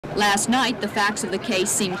Last night, the facts of the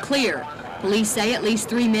case seemed clear. Police say at least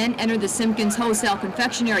 3 men entered the Simpkins Wholesale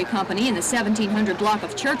Confectionery Company in the 1700 block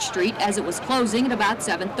of Church Street as it was closing at about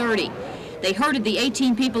 7:30. They herded the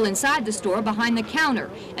 18 people inside the store behind the counter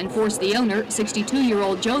and forced the owner,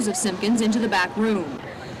 62-year-old Joseph Simpkins, into the back room.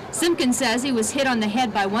 Simpkins says he was hit on the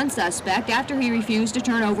head by one suspect after he refused to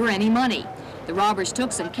turn over any money. The robbers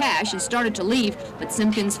took some cash and started to leave, but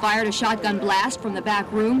Simpkins fired a shotgun blast from the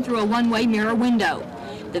back room through a one-way mirror window.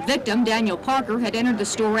 The victim, Daniel Parker, had entered the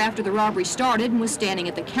store after the robbery started and was standing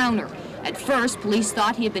at the counter. At first, police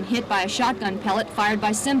thought he had been hit by a shotgun pellet fired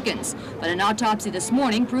by Simpkins, but an autopsy this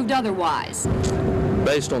morning proved otherwise.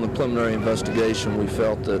 Based on the preliminary investigation, we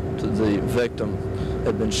felt that the victim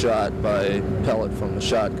had been shot by a pellet from the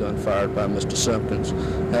shotgun fired by Mr. Simpkins.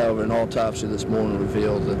 However, an autopsy this morning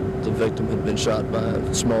revealed that the victim had been shot by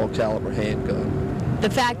a small caliber handgun. The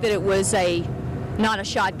fact that it was not a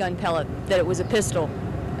shotgun pellet, that it was a pistol,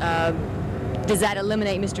 does that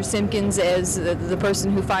eliminate Mr. Simpkins as the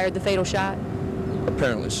person who fired the fatal shot?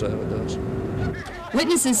 Apparently so, it does.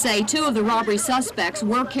 Witnesses say 2 of the robbery suspects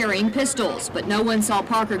were carrying pistols, but no one saw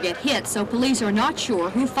Parker get hit, so police are not sure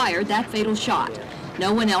who fired that fatal shot.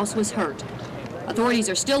 No one else was hurt. Authorities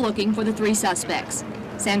are still looking for the 3 suspects.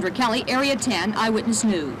 Sandra Kelly, Area 10 Eyewitness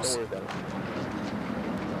News.